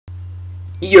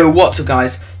Yo, what's up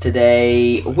guys?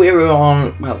 Today we're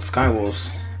on, well, Skywars.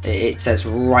 It says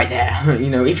right there.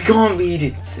 You know, if you can't read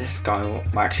it, it says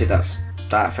Skywars. Well, actually that's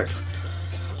actually.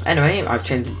 Anyway, I've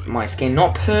changed my skin,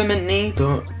 not permanently,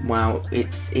 but wow,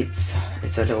 it's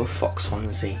a little fox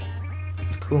onesie.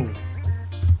 It's cool.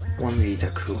 Onesies are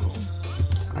cool.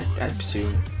 I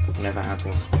presume I've never had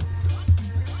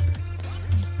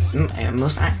one. I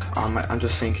must act. I'm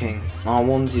just thinking, our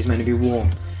onesie's meant to be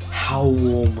warm. How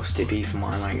warm must it be for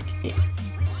my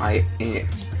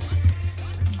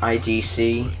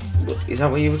IGC? Is that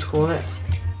what you would call it?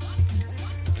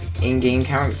 In-game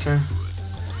character.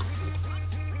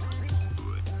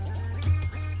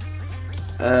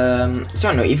 So I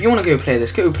don't know. If you want to go play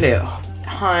this, go play it.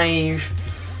 Hive.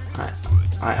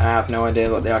 I have no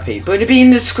idea what the IP, but it'll be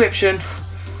in the description.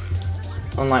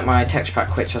 Unlike my text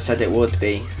pack, which I said it would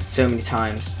be so many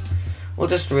times. We'll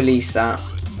just release that.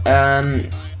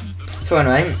 So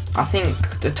anyway, I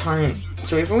think the time.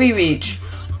 So if we reach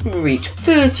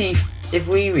 30, if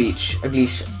we reach at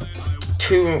least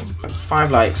 5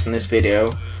 likes on this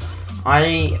video,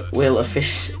 I will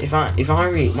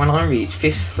when I reach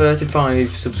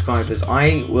 35 subscribers,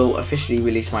 I will officially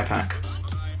release my pack,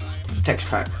 text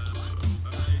pack.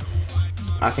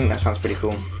 I think that sounds pretty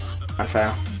cool and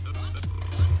fair.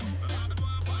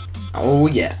 Oh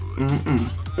yeah.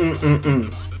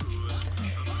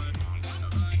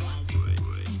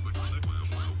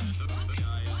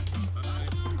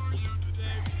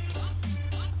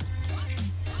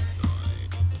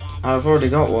 I've already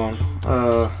got one.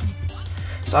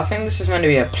 So I think this is meant to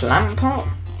be a plant pot.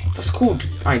 That's a cool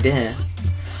idea.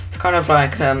 It's kind of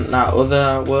like that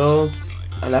other world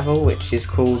level, which is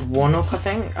called 1-Up,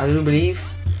 I do believe,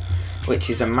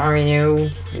 which is a Mario,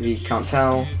 if you can't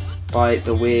tell by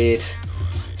the weird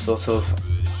sort of,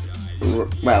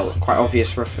 well, quite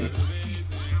obvious reference.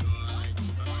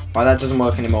 Why that doesn't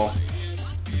work anymore.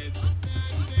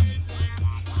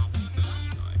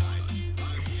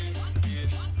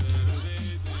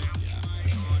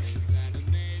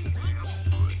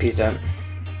 Please don't.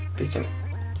 Please don't.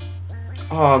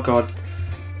 Oh god.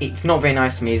 It's not very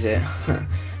nice to me, is it?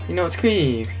 You know, it's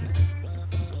creepy.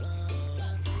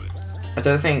 I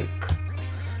don't think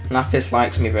Lapis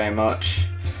likes me very much.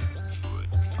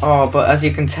 Oh, but as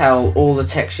you can tell, all the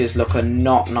textures look a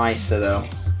lot nicer though.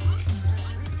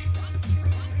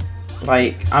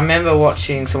 Like, I remember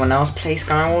watching someone else play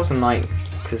Skywars and like,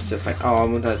 cause just like, oh, I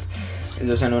wonder if there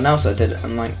was anyone else that did it.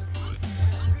 I'm like,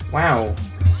 wow.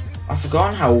 I've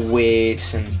forgotten how weird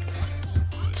and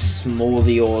small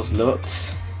the ores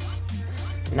looked.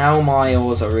 Now my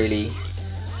ores are really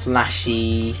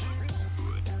flashy.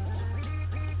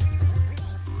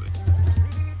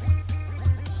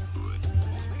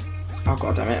 Oh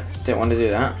god damn it, didn't want to do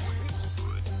that.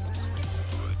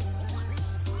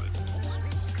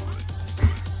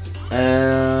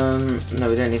 No,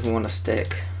 we don't even want to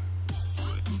stick.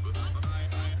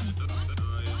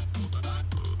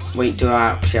 Wait, do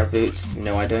I actually have boots?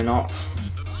 No, I do not.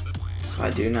 I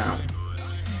do now.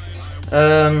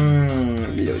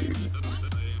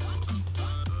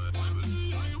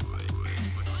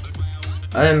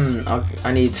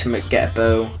 I need to get a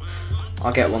bow.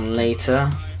 I'll get one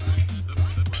later.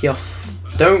 Pee off.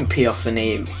 Don't pee off the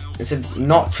neighbor. Instead,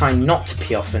 try not to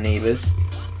pee off the neighbors.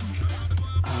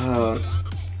 I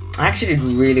actually did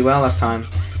really well last time.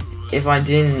 If I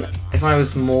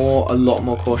was a lot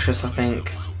more cautious, I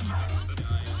think.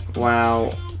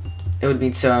 Wow, it would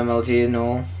need 2 MLG and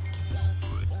all.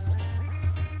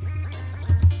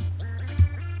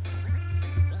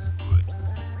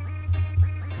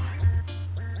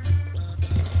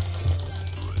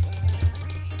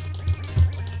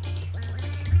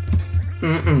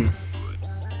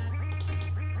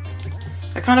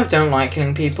 I kind of don't like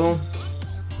killing people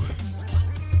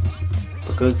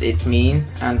because it's mean,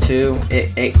 and 2,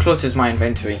 it clutters my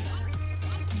inventory.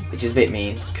 Which is a bit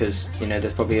mean, because, you know,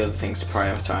 there's probably other things to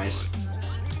prioritise.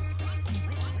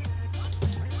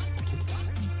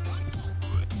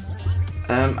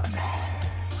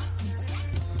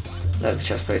 Leather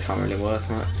chest plates aren't really worth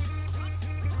much.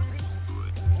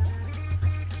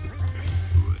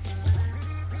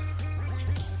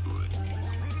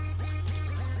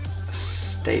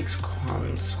 Steaks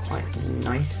one's quite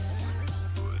nice.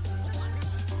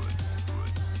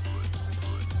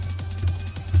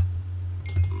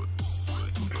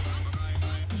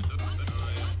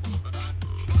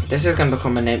 This is going to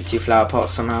become an empty flower pot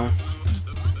somehow.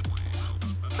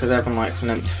 Because everyone likes an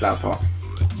empty flower pot.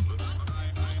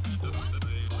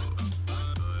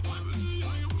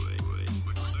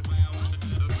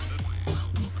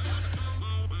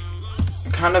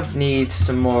 kind of need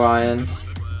some more iron,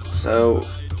 so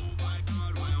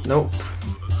Nope.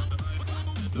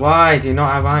 Why do you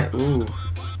not have I? Ooh.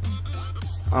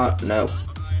 No.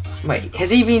 Wait, has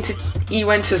he been to? He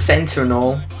went to center and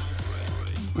all.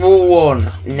 Rule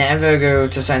 1: never go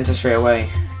to center straight away.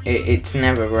 It's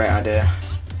never a great idea.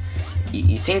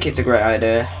 You think it's a great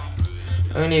idea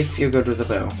only if you're good with the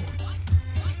bow,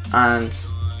 and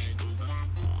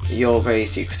you're very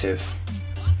secretive,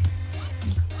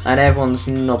 and everyone's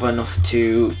knob enough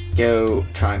to go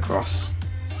try and cross.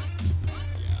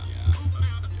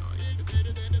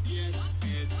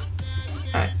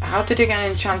 How did he get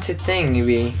an enchanted thing if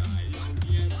he...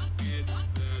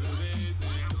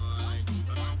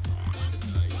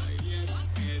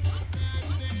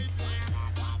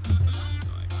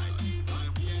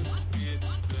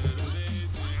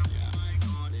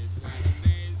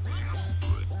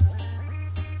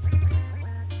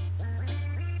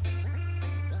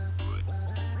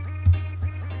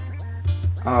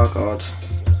 Oh god.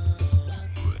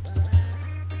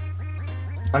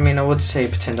 I mean, I would say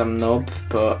pretend I'm nub,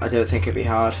 but I don't think it'd be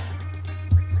hard.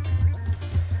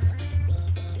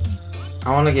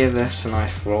 I want to give this a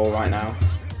nice roll right now,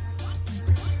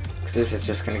 because this is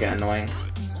just going to get annoying.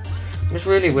 It's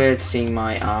really weird seeing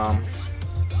my arm.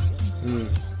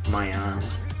 My arm.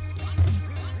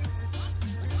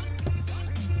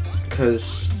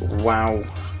 Because, wow.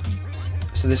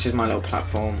 So this is my little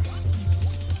platform.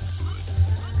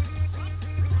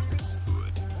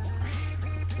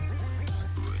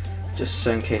 Just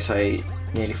so in case I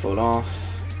nearly fall off.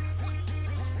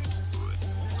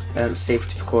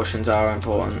 Safety precautions are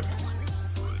important.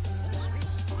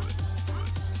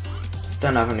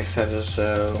 Don't have any feathers,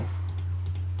 so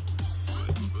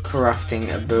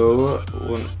crafting a bow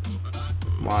wouldn't.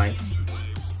 Why?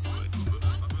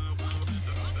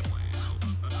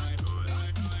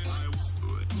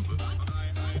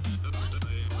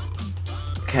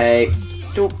 Okay.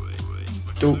 Doop.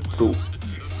 Doop. Doop.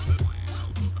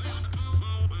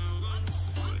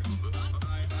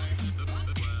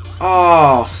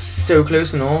 Oh, so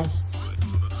close and all.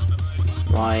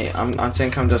 Right, I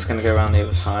think I'm just gonna go around the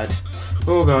other side.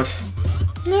 Oh god.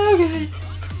 Okay.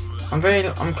 I'm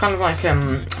kind of like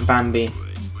Bambi.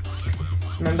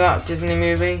 Remember that Disney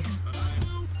movie?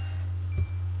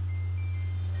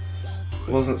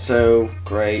 Wasn't so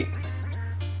great.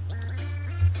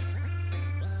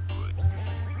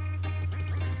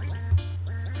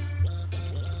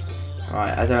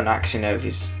 Right, I don't actually know if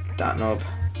he's that knob.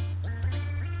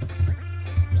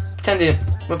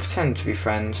 We'll pretend to be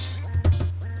friends.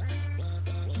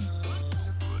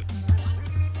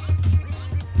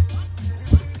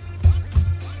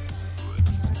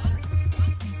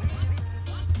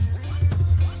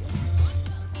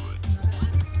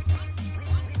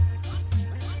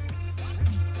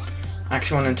 I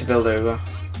actually want him to build over.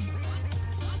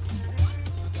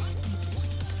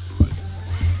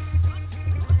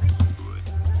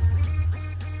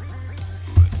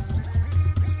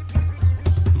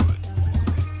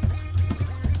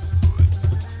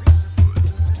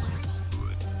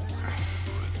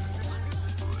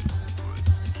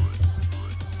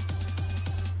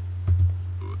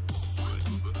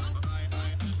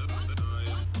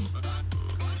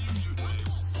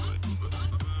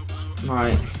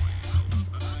 Right.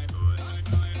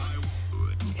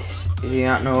 Is he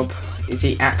that knob? Is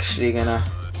he actually gonna...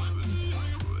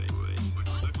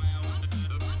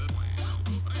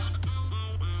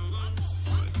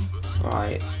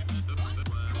 Right.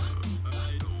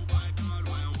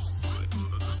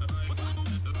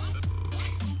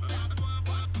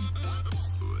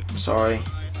 Sorry.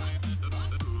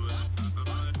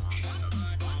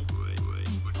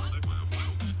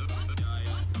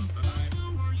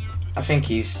 I think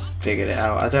he's figured it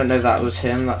out. I don't know if that was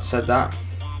him that said that.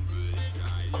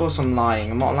 Of course I'm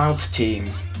lying. I'm not allowed to team.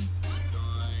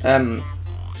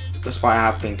 Despite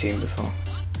I have been teamed before.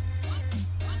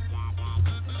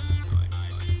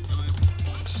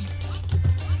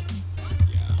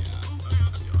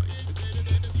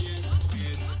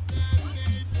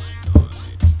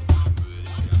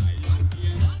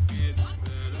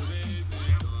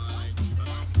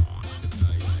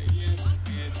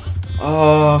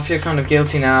 Oh, I feel kind of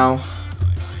guilty now.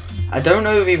 I don't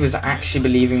know if he was actually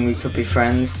believing we could be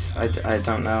friends. I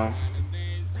don't know.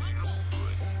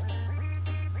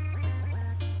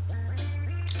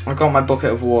 I got my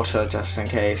bucket of water just in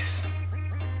case.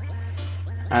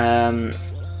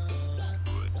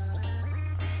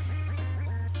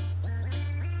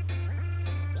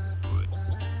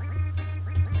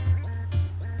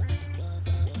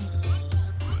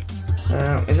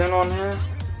 Is anyone here?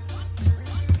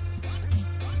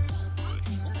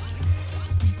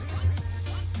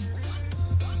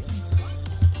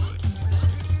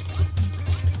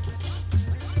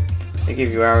 They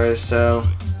give you arrows, so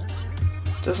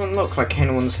doesn't look like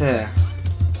anyone's here.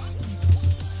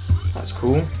 That's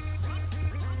cool.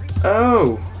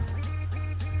 Oh,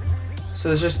 so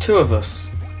there's just 2 of us.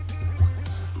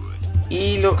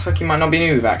 He looks like he might not be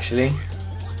noob actually.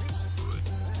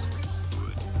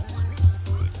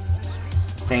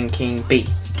 Thinking B.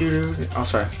 Oh,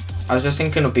 sorry. I was just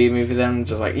thinking of B movie then,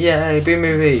 just like, yeah, B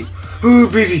movie. Ooh,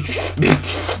 B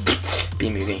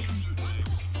movie.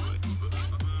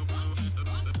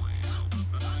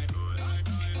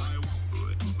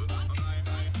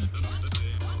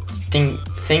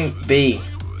 Think B.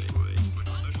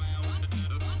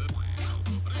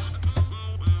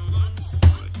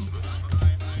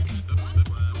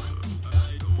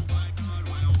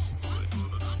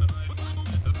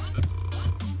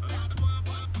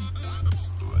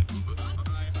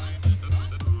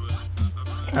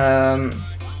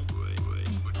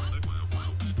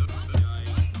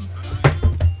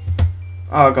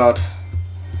 Oh god.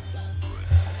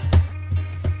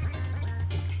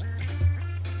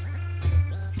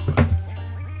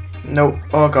 No,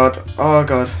 oh god, oh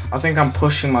god. I think I'm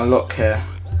pushing my luck here.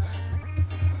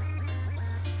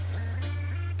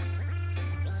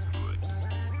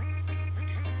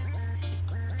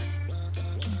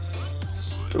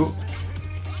 Ooh.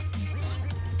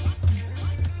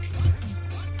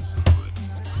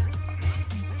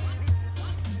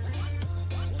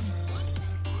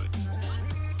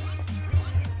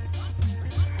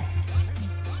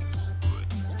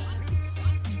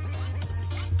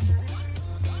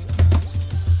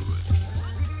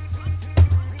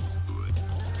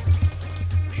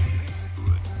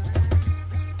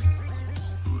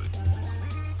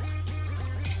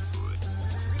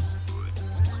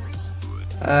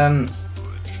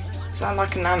 Is that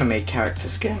like an anime character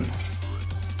skin?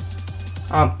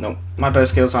 Oh, no, my bow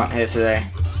skills aren't here today.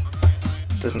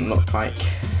 Doesn't look like.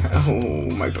 Oh,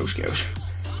 my bow skills.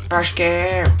 Rush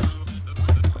gear!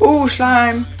 Oh,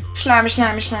 slime! Slime,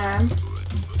 slime, slime!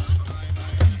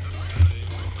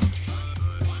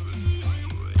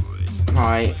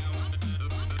 Right.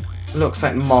 Looks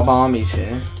like mob armies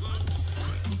here.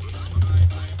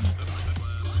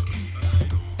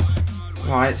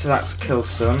 Right, so that's killed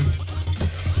some.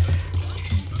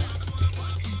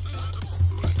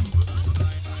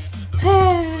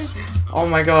 Oh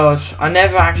my gosh, I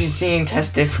never actually seen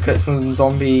test difficulties on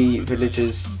zombie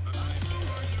villages.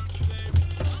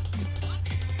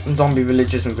 Zombie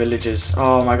villages and villages.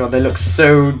 Oh my god, they look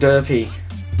so derpy.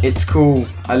 It's cool.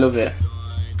 I love it.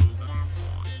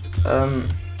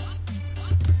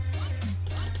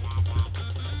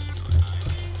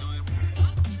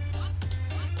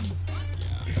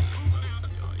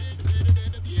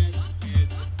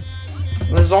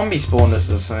 The zombie spawners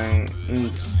are saying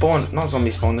not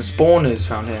zombie spawners, spawners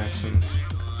around here.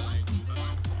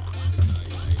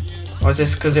 Or is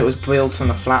this because it was built on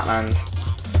a flatland?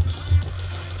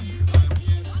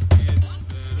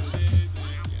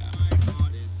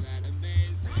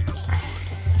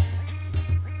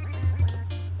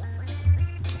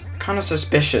 Kind of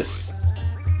suspicious.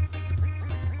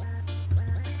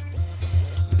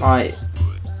 Right,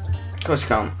 of course you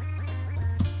can't.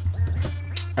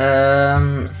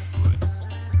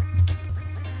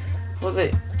 What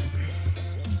they?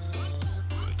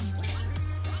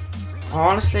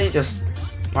 Honestly, just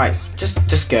right.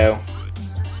 Just go.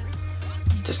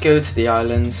 Just go to the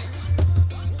island.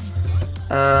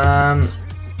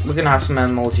 We're gonna have some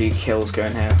MLG kills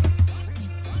going here.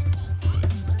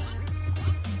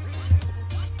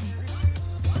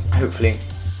 Hopefully.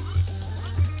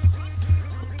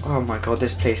 Oh my god,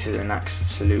 this place is an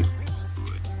absolute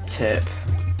tip.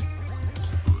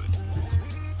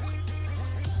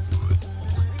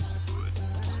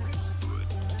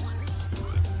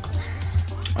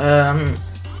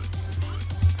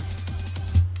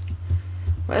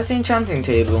 Where's the enchanting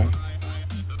table?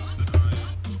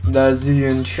 There's the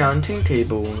enchanting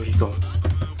table. We got.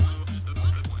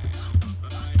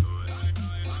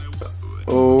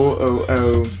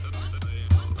 Oh.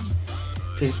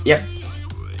 Please, yep.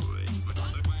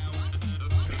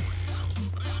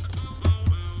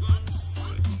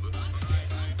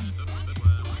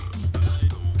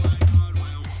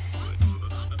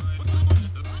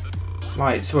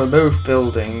 Right, so we're both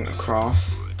building across.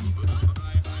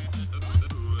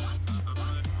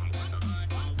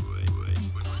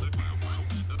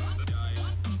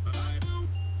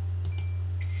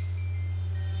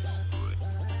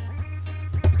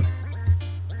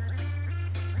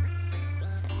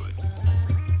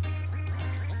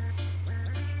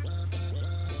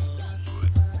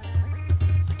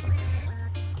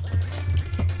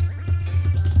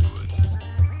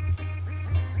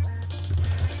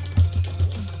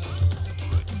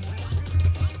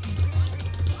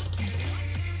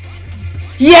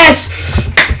 Yes!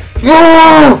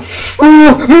 Mom!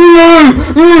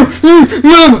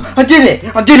 I did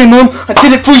it! I did it, Mum! I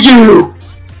did it for you!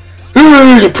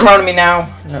 You're proud of me now?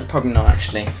 No, probably not,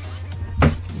 actually.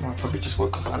 I probably just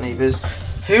woke up our neighbours.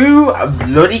 Who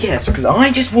bloody cares? Because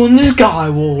I just won the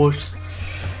Skywars.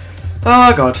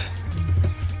 Oh, God.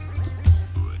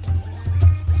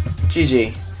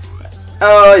 GG.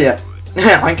 Oh, yeah.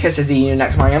 I guess I'll see you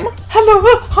next time. Hello,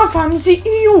 I'm Famzy.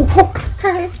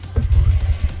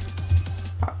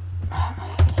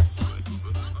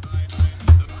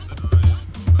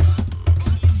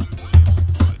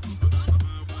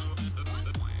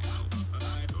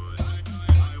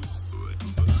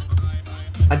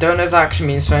 I don't know if that actually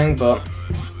means something, but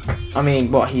I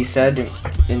mean what he said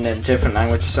in a different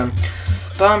language or something.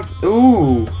 But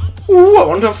ooh, I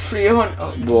want a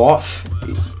 300. What?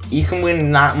 You can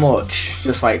win that much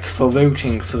just like for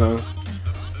voting for them.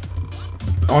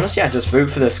 Honestly, I just vote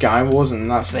for the Skywars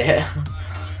and that's it.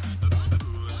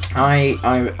 I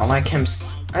like him.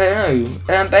 I don't know.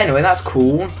 But anyway, that's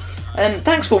cool.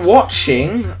 Thanks for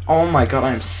watching. Oh my god,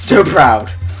 I'm so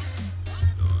proud.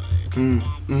 You're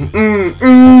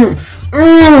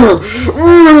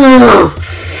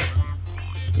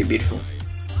beautiful.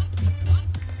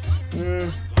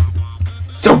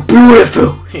 So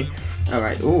beautiful.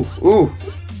 Alright, ooh.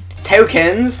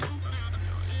 Tokens.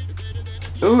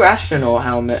 Ooh, astronaut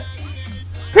helmet.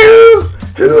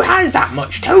 Who has that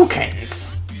much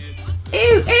tokens?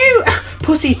 Ew.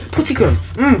 Pussy gun.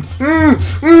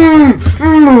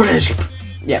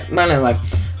 Yeah, no.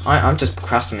 I'm just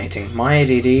procrastinating. My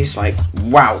ADD's like,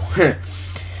 wow.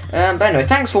 But anyway,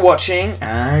 thanks for watching,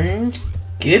 and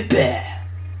goodbye.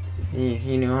 Yeah,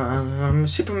 you know, I'm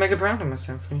super mega proud of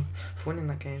myself for winning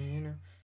that game, you know.